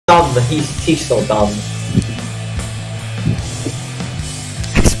dumb. He's so dumb.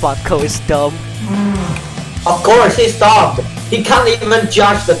 Spotco is dumb. Of course, he's dumb. He can't even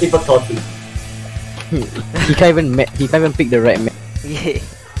judge the difficulty. He can't even pick the right map. Yeah.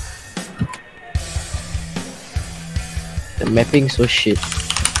 The mapping so shit.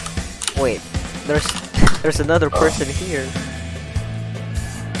 Wait, there's another person here.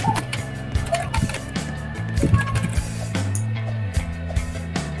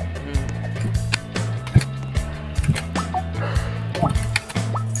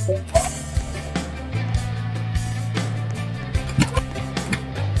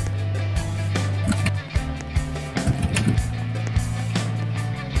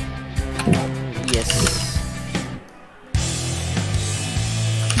 Yes.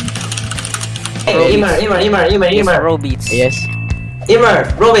 Hey, Immer. Robeats. Yes. Immer,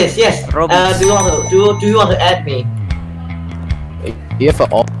 Robeats, yes. Robeats. Do you want to add me? You have a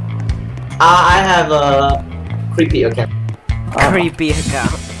off. I have a creepy account. Creepy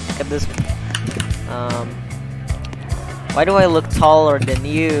account. Look at this. Why do I look taller than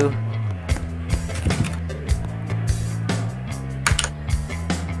you?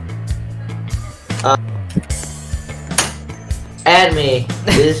 Add me.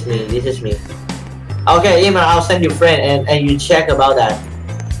 This is me. Okay, Immer, I'll send you friend and you check about that.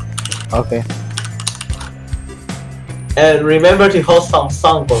 Okay. And remember to host some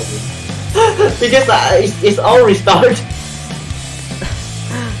song for me. Because it's all restart.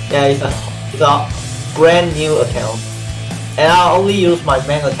 Yeah, it's a brand new account. And I'll only use my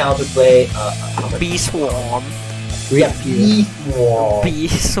main account to play Bee Swarm. yeah, Bee Swarm. Bee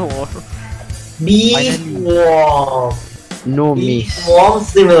Swarm. Bee Swarm. No Bee miss. Swarm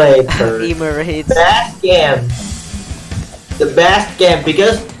Simulator. Emer hates. Best game. The best game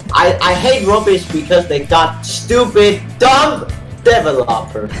because I hate Robeats because they got stupid, dumb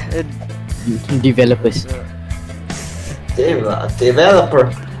developer. Developers.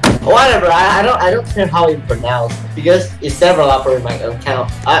 Developer. Whatever. I don't care how you pronounce because it's developer in my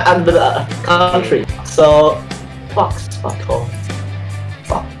account. I'm the country. So fuck home.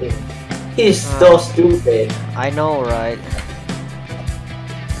 Fuck him. He's so stupid. I know, right?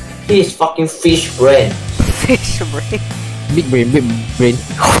 He's fucking fish brain. Fish brain. Big brain.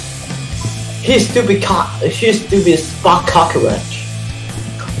 He's stupid spot cockroach.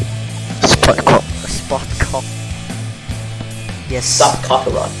 Spot cock. Yes. Spot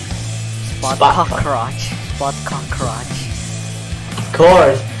cockroach. Spot Spot cockroach. Spot cockroach. Of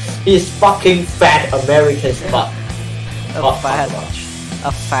course, he's fucking fat American spot. A fat. Cockroach.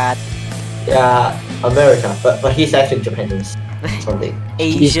 A fat Yeah, America, but he's actually Japanese. Something.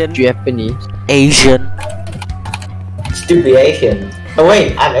 He's Asian. Japanese. Asian. Stupid Asian. Oh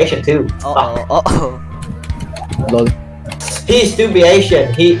wait, I'm Asian too. Fuck. Lol. He's stupid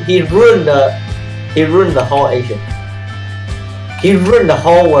Asian. He ruined the whole Asian. He ruined the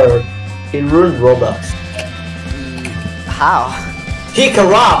whole world. He ruined Roblox. How? He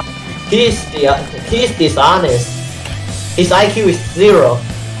corrupt. He's dishonest. His IQ is 0.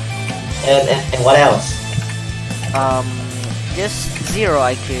 And what else? Just 0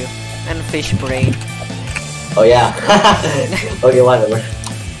 IQ and fish brain. Oh yeah. Okay, whatever.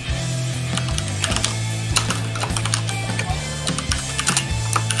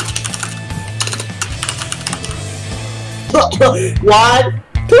 One,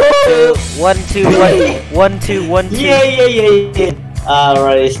 two. 1 2 1 2 1 2. Yeah.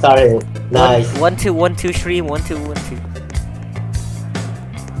 Already started. Nice. 1 2 1 2 stream 1 2 1 2.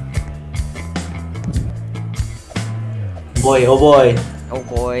 Boy, oh boy. Oh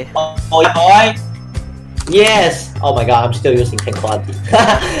boy. Oh boy. Yes. Oh my god, I'm still using 10 quality.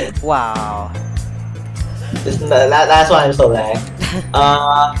 Wow. That's why I'm so lag.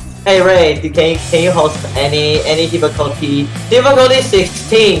 Hey Ray, can you host any difficulty? Difficulty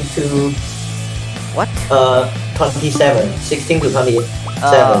 16 to What? 27. 16 to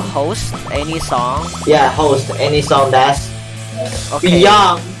 27. Host any song? Yeah, host any song that's Okay.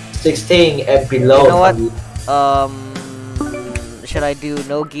 beyond 16 and below. You know what? 20. Should I do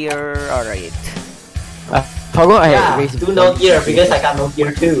no gear? Alright. How about Yeah, I raise do no gear because I got no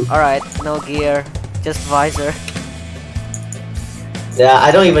gear too. Alright, no gear. Just visor. Yeah,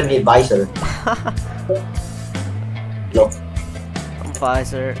 I don't even need visor. Look.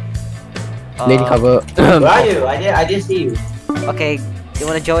 Visor. lane cover. Where are you? I didn't see you. Okay, you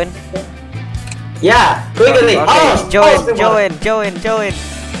wanna join? Yeah, quickly. Okay, Host, join.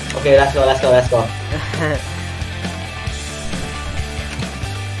 Okay, let's go.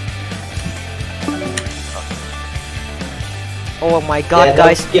 Oh my god, Yeah,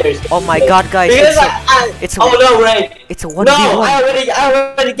 guys. no gears. Oh my god, guys. Because It's a oh no, Ray. it's a 1v1. No, I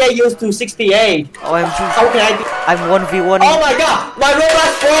already get used to 68. OMG. How can I do? I'm 1v1. Oh my god, my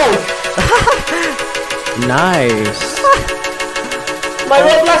Robeats broke. Nice. My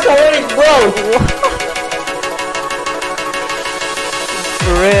Robeats already broke.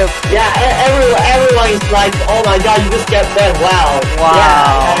 Rip. Yeah, everyone is like, oh my god, you just get that. Wow.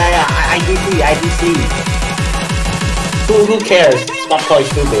 Wow. Yeah. I do see. Who cares? Stop calling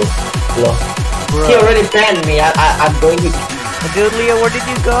stupid. Look. He already banned me. I'm going to. Dude, Leo, where did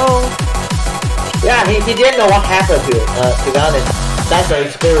you go? Yeah, he didn't know what happened to be honest. That's the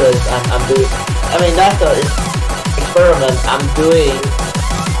experience I'm doing. I mean, that's the experiment I'm doing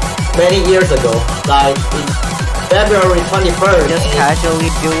many years ago. Like in February 21st. Just casually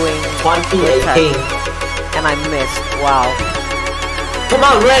doing 2018. and I missed. Wow. Come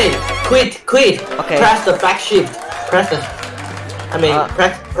on, Ray! Quit! Okay. Press the back shift. Press the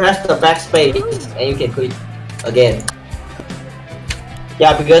backspace and you can quit again.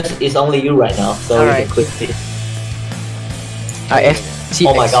 Yeah, because it's only you right now, so you Alright. can quit it. FC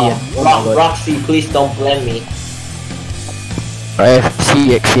Oh my god. Oh my god. Roxy, please don't blame me.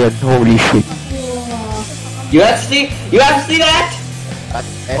 FC Axion. Holy shit. You have to see that?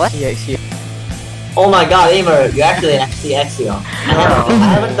 What? FC Axion. Oh my god, Emer, you actually see Axion. I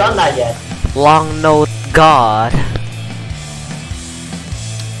haven't done that yet. Long note God.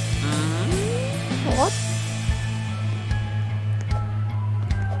 What?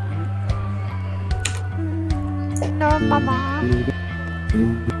 No, mama.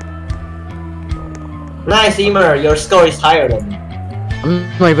 Nice, Emer, your score is higher than me. I'm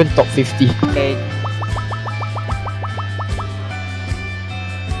not even top 50. Okay.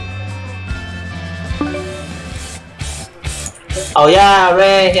 Oh yeah,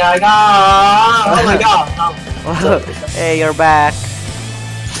 Ray, here I go! Oh my god! Hey, you're back.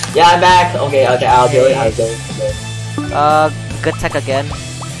 Yeah, I'm back. Okay, I'll do it. Good tech again.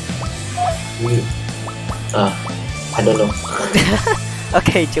 I don't know.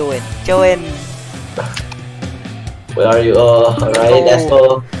 Okay, join. Where are you? Oh, alright, let's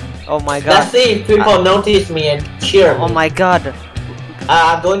go. Oh my god. Let's see if people notice me and cheer me. Oh my god.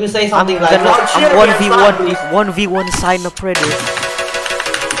 I'm going to say something I'm like, gonna, "No, cheer I'm me, 1v1, please." 1v1 signupredir.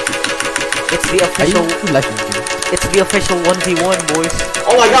 It's the Are official, you live? it's the official 1v1, boys.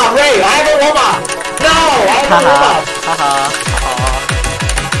 Oh my god, Ray, I have a robot! No, I have a robot! Haha.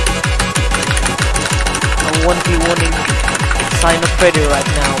 I'm 1v1ing signupredir right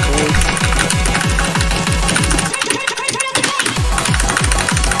now, boys.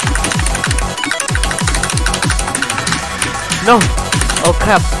 No! Oh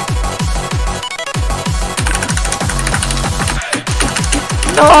crap!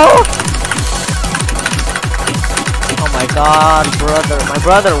 No! Oh my god, brother. My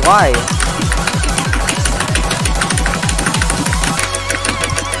brother, why?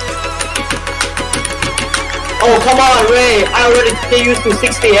 Oh, come on, Ray, I already get used to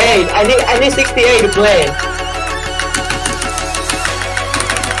 68. I need 68 to play.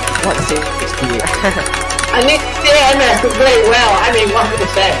 What 68? I need 68 MS to play well. I mean, 100%.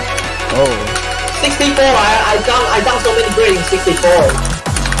 Oh. 64, I done so many grades in 64.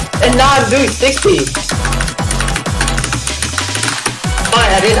 And now I'm doing 60.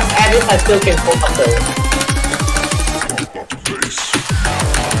 Fine, at least I still can focus though.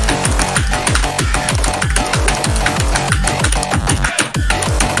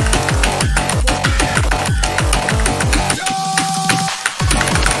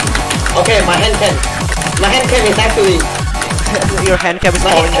 Okay, my hand cam is actually... Your hand cam is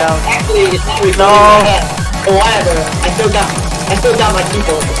My falling hand down. actually is not recording No. my hand. But whatever, I still got my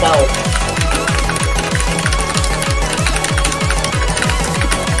keyboard as well.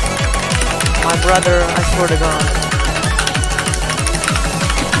 My brother, I swear to God.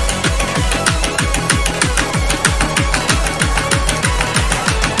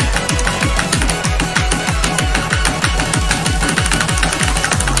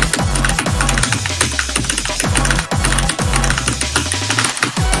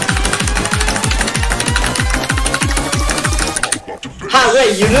 Ha,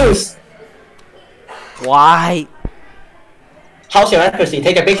 wait, you lose. Why? How's your accuracy?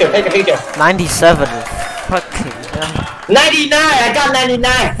 Take a picture. 97. Fucking hell. 99, I got 99.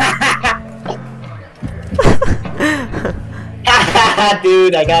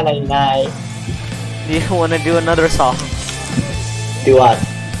 Dude, I got 99. Do you wanna do another song? Do what?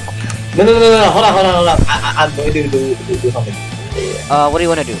 No, hold on. I'm going to do something. What do you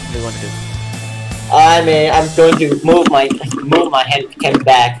wanna do? I mean, I'm going to move my hand cam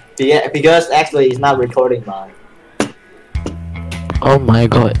back because actually it's not recording mine. Oh my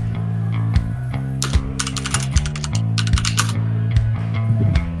god.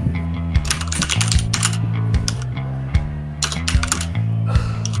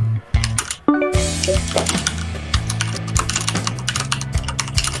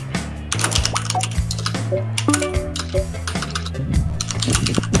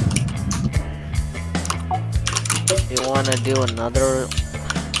 You wanna do another?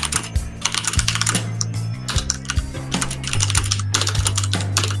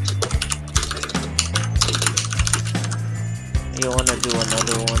 You wanna do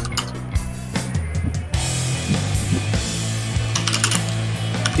another one?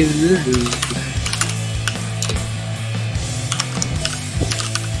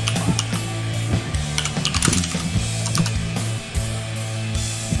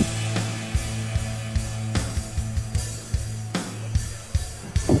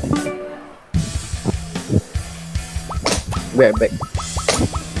 Right back.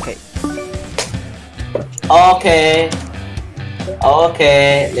 Okay. Okay.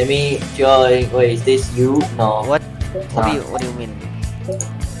 Okay. Let me join. Wait, is this you? No. What? What do you mean?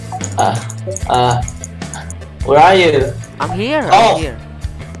 Where are you? I'm here. Oh. I'm here.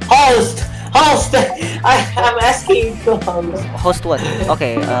 Host. I'm asking you to host. Host what?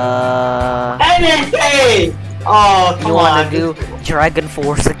 Okay. Anything. Oh, come You on. wanna do Dragon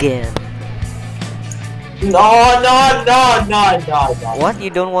Force again? No. What? You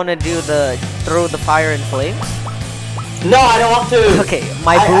don't wanna do the throw the fire and flames? No, I don't want to. Okay,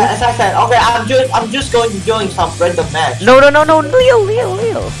 my boo. As I said, okay, I'm just going to join some random match. No,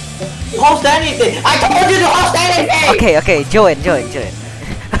 Leo. Host anything. I told you to host anything. Okay, join.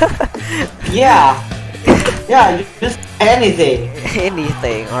 Yeah, you just anything.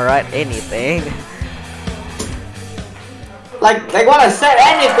 Anything, alright, anything. Like what I said,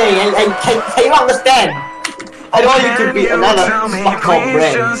 anything. And can you understand? I don't want you to be another Stockholm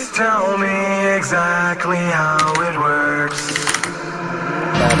brain. Just tell me exactly how it works.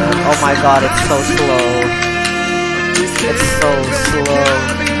 Oh my god, it's so slow. It's so slow.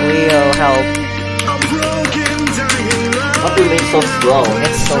 Leo, help. What do you mean so slow?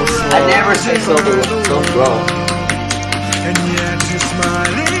 It's so slow. I never say so slow. And yet you're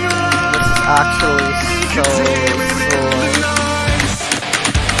smiling. This is actually so slow.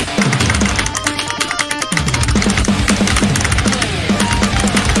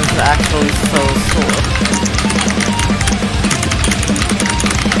 This is actually so slow.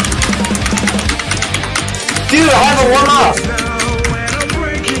 Dude, I have a warm-up.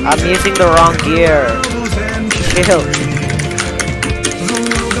 I'm using the wrong gear. Chill.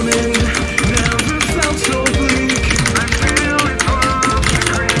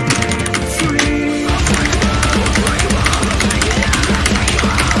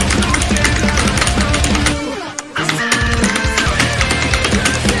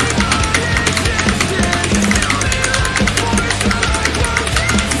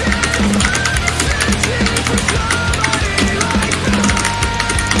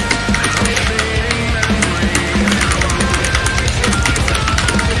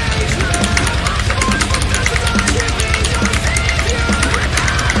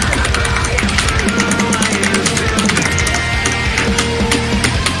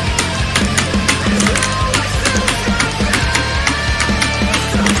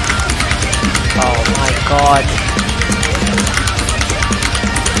 God.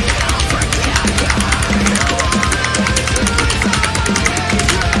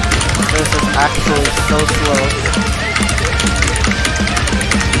 This is actually so slow.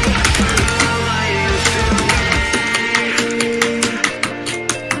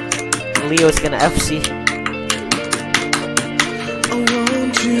 Leo's gonna FC.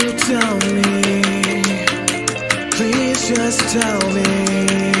 Won't you tell me? Please just tell me.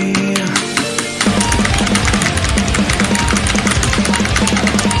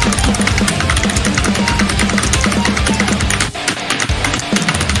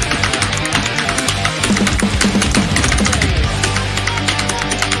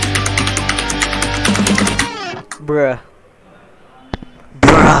 Bruh.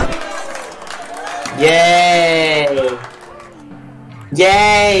 Yay!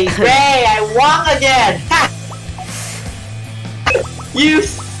 Yay! Yay! I won again! Ha! You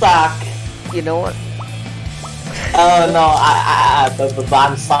suck! You know what? Oh no, but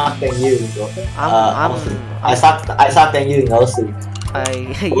I'm socking you. I sucked than you in OC.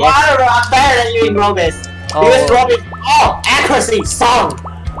 Yes. Whatever, I'm better than you in Robeats. Because Robeats, accuracy, song!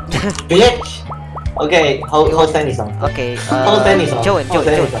 Bitch! Okay, hold Sandy song. Okay, Hold Sandy song. join.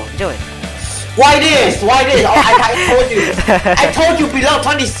 Why this? Why this? Oh, I told you. I told you below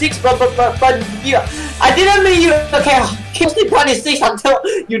 26, but you, I didn't mean you. Okay, keep the 26 until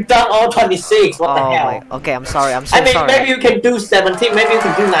you done all 26. What the hell? Okay, I'm sorry. I'm so I mean, sorry. maybe you can do 17, maybe you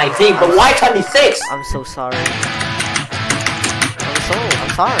can do 19, but why 26? I'm so sorry. I'm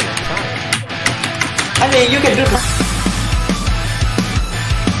sorry. I mean, you can do 20.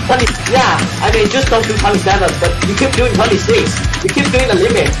 Yeah, I mean, just don't do 27, but you keep doing 26. You keep doing the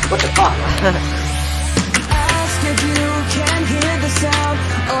limit. What the fuck?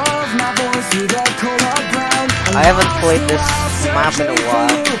 I haven't played this map in a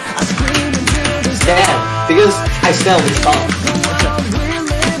while. Damn, because I sell this song.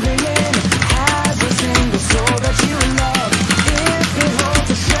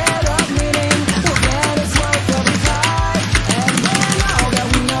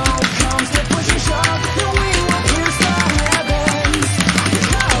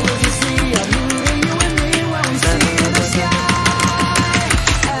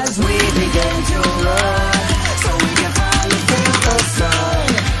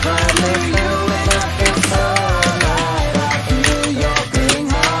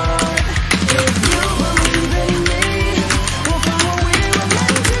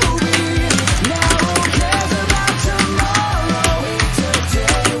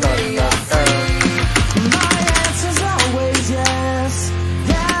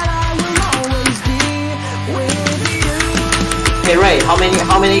 Okay, Ray, how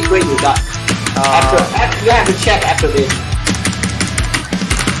many grades you got? After you have to check after this.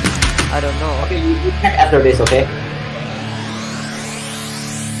 I don't know. Okay, you check after this, okay?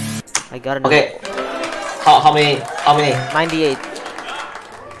 I got it. Okay. How many? 98.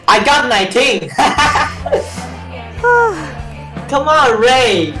 I got 19. Come on,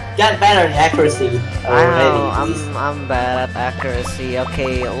 Ray. Get better in accuracy. I'm bad at accuracy.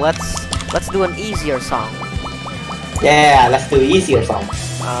 Okay, let's do an easier song. Yeah, let's do easier song.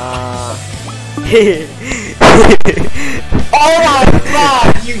 Oh my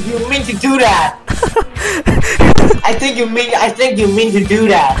god, you mean to do that? I think you mean to do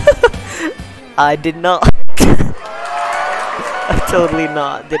that. I did not. I totally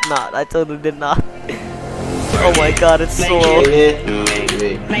did not. Oh my god, it's so low.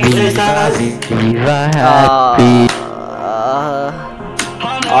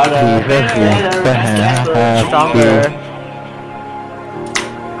 Stronger.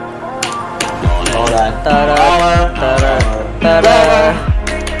 Hold on.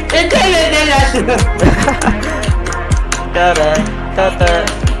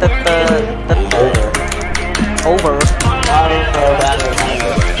 Over.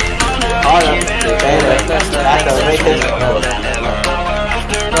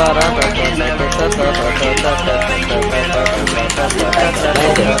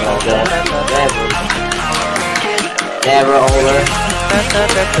 Never over.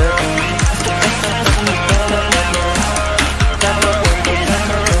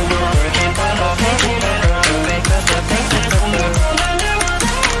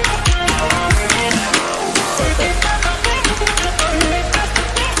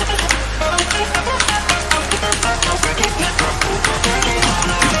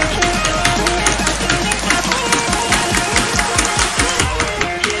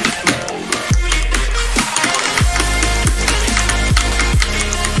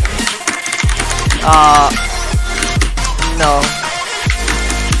 No.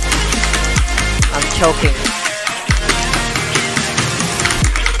 I'm choking.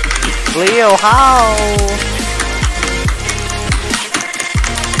 Leo, how?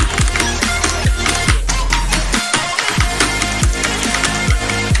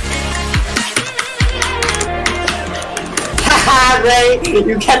 Haha, Ray,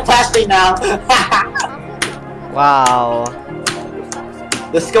 you can't pass me now. Wow.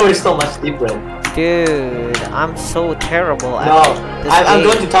 The score is so much different. Dude, I'm so terrible at this I'm game.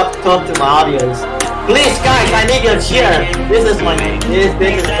 going to talk to my audience. Please, guys, I need your cheer. This is the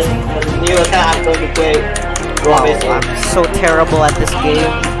new account I'm going to play. Wow, I'm so terrible at this game.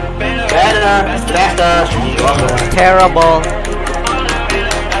 Better, faster, stronger. Terrible.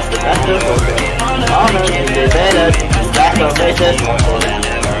 Faster, stronger. Harder, better, faster, faster.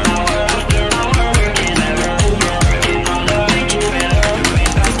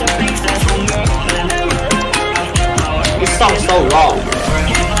 This song's so long.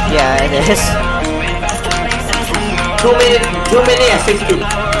 Yeah, it is. 2 minutes and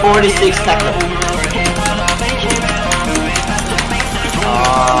 46 seconds.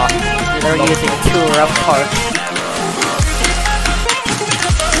 They're using 2 rough parts.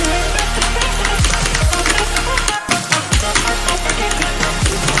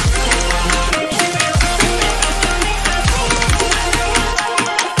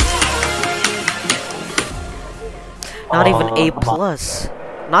 Not even A plus.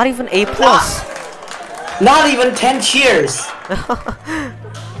 Not even A plus. Not even 10 cheers.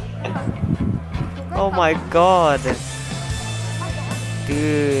 Oh my god.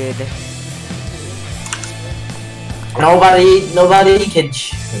 Dude. Nobody can.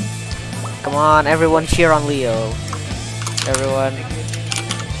 Come on, everyone cheer on Leo. Everyone.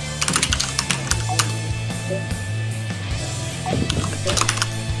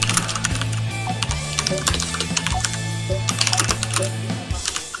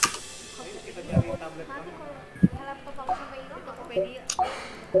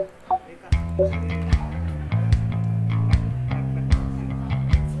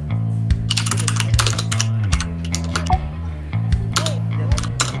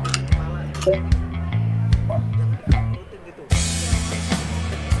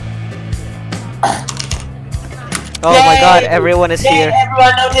 Oh my god, everyone is here.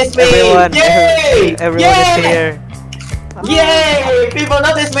 Everyone notice me. Everyone is here. Yay! People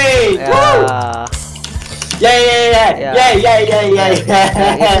notice me. Yeah. Yeah.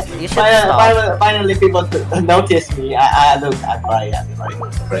 You should stop. Finally, people notice me. I'm crying.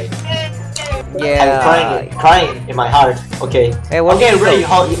 Yeah. I'm crying in my heart. Okay. Hey, what okay, Ray,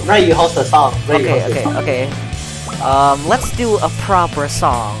 you host the song. Okay. Let's do a proper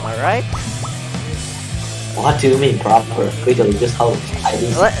song, alright? What do you mean proper? Quickly, just host.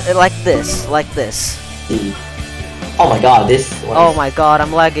 Like this. Oh my god, this one. Oh my god,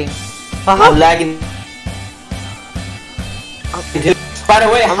 I'm lagging. I'm lagging. By the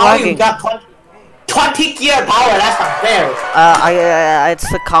way, I'm how lagging. you got 20 gear power? That's not fair.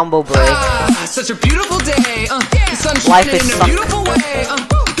 It's a combo break. Such a beautiful day. The sun's Life shining is in a beautiful way.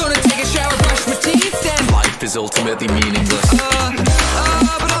 Gonna take a shower, brush my teeth, then Life is ultimately meaningless. but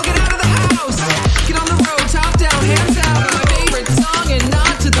I'll get out of the house. Get on the road, top down, hands out. My favorite song and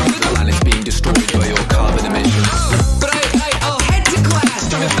nod to the rhythm. And it's being destroyed by your carbon emissions. But I'll head to class,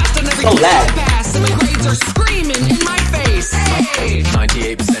 driving fast on every So loud. pass, and my grades are screaming in my face. Hey,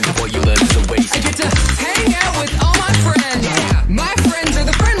 98% of what you learn is a waste. I get to hang out with all my friends. My friends are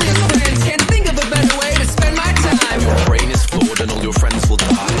the friendliest friends. Can't think of a better way to spend my time. Your brain is flawed and all your friends will die.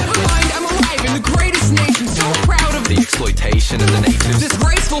 Never mind, I'm alive in the greatest nation. So proud of The exploitation of the natives. this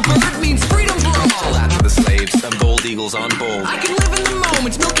graceful bird means freedom for all. Land of the slaves and bald eagles aren't bald. I can live in the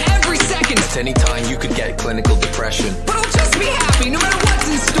moment, milk every second. At any time you could get clinical depression. But I'll just be happy no matter what's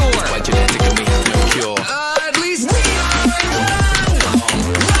in store. By genetic and we have no cure. At least we are young.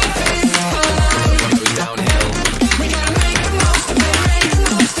 Life is fun. It goes downhill We gotta make the most of it, make the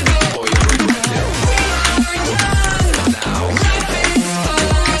most of it. or you'll regret it. We are young. Now, Life is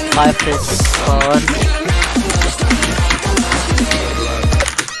fun. Life is fun.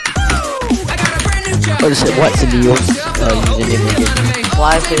 I got a brand new job. What's the Leo username again?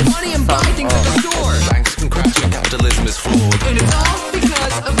 Life is Money and buy things at the store. banks can crash and capitalism is flawed. And it's all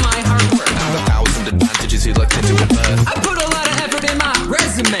because of my hard work. Have 1,000 advantages you'd like to do at birth. I put a lot of effort in my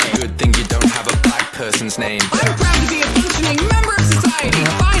resume. Good thing you don't have a black person's name. I'm proud to be a functioning member of society.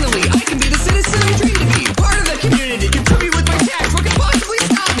 Finally, I can be the citizen I dream to be. Part of the community. Contribute with my tax. What could possibly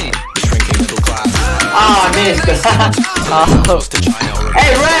stop me? Shrinking middle class. Ah, missed. Close to China or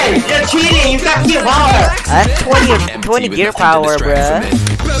Hey Ray, you're cheating. You got gear power. I have 20 with gear nothing to power, distract bruh. from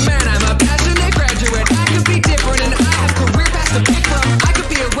it. But man, I'm a passionate graduate. I could be different and I have career paths to pick from. I could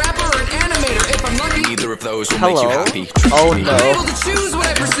be a rapper or an animator if I'm lucky. Neither of those will make you Hello? happy. Trust Oh me. no. I'm able to choose what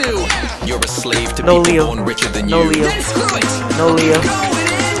I pursue. You're a slave to No, people Leo. born richer than No, you. Leo. Then screw it. No, Leo. Going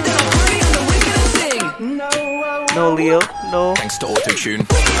in, then I'll praise the wicked and sing. No, Leo. No. Thanks to autotune.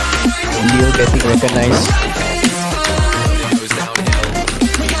 Leo getting recognized. It goes downhill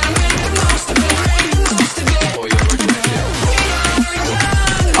or you'll regret it.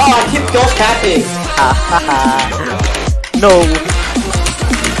 Oh, I keep ghost tapping. No.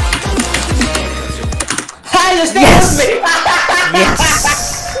 Hi, you're still Yes. losing me.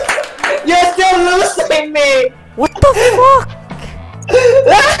 Yes. You're still losing me. What the fuck?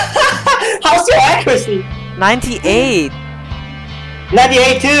 How's your accuracy? 98.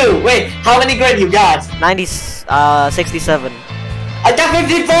 98 too. Wait, how many grade you got? 67. I got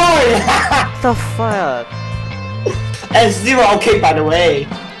 54. What the fuck? And 0. Okay, by the way.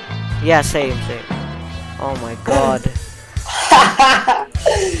 Yeah, same. Oh my god.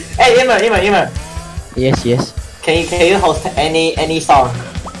 Hey, Immer. Yes. Can you host any song?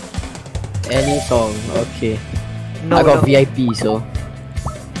 Any song, okay. No, I got no. VIP, so.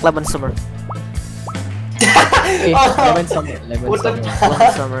 Lemon Summer. Okay, Oh. lemon summer. What the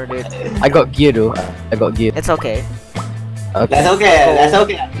Lemon Summer, dude. I got gear though. I got gear. It's okay. Okay. That's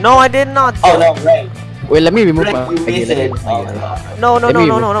okay. No, I did not. Oh no, Ray. Wait, let me remove Ray, my you gear. missed Let me it. remove my Oh, gear. God. No. Let me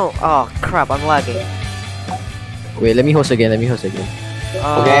remove- Oh crap, I'm lagging. Wait, let me host again.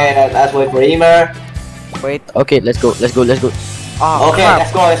 Okay, let's wait for Emer. Wait. Okay, let's go. Oh, Okay,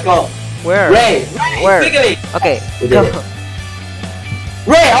 crap. let's go. Where? Ray, Where? quickly. Okay. We did it.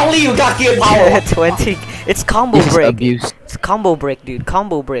 Ray, only you got gear power. 20. It's combo This is break. abuse. It's combo break, dude.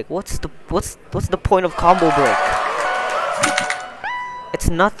 Combo break. What's the point of combo break? It's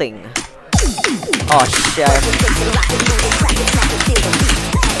nothing. Oh shit.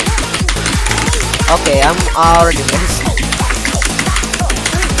 Okay, I'm already missed.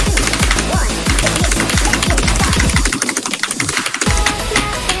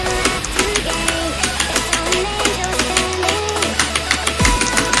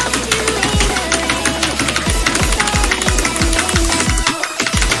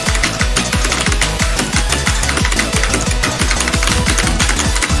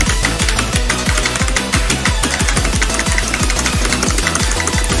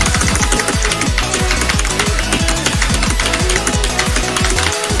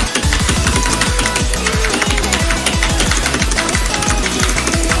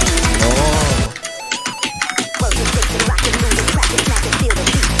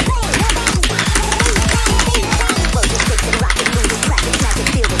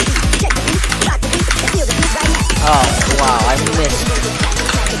 Oh wow, I missed.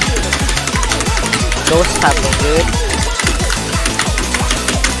 Those happen, dude.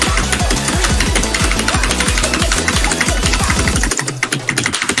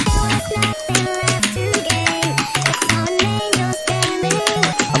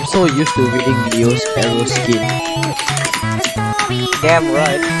 I'm so used to reading Leo's arrow skin. Damn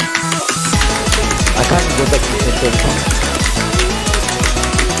right. I can't go back to Central.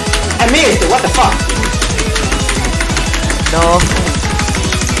 I missed. What the fuck? No.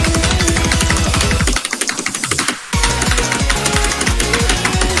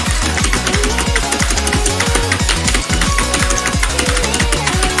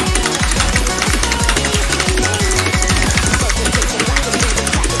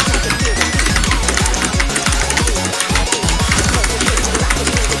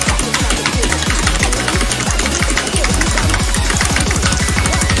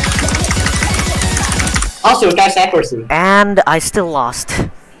 How's your guys' accuracy? And I still lost.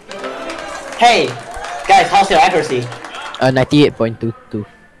 Hey, guys, how's your accuracy? 98.22.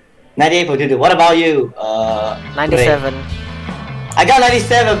 98.22. What about you? 97. Ray? I got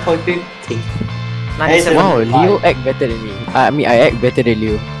 97.50. 97. Wow, Leo act better than me. I mean, I act better than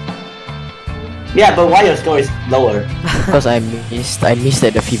Leo. Yeah, but why your score is lower? Because I missed at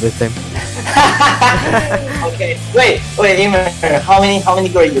the fever time. Okay. Wait, Emer, how many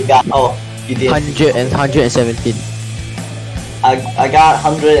grades you got? Oh, you did. 100 and 117. I got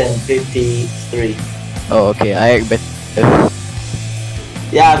 153. Oh, okay. I act better.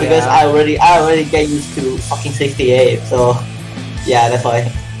 Yeah, because Yeah. I already get used to fucking 68. So, yeah, that's why.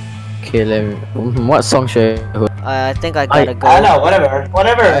 Okay, let me. What song should I hold? I think I gotta go. I don't know. Whatever.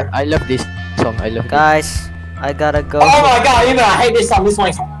 I love this song. I love Guys, I gotta go. Oh my god, Emer, I hate this song. This one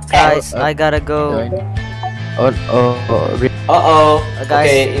is Guys, I gotta go. this. Guys. Guys.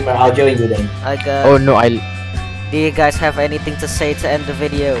 Okay, Emer, I'll join you then. I got. Oh no, Do you guys have anything to say to end the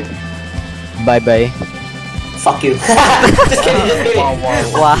video? bye bye. Fuck you. Just kidding.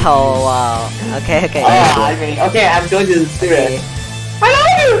 Wow. Okay. I mean, okay, I'm going to do it. I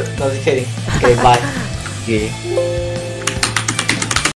love you. No, just kidding. Okay, bye. Okay.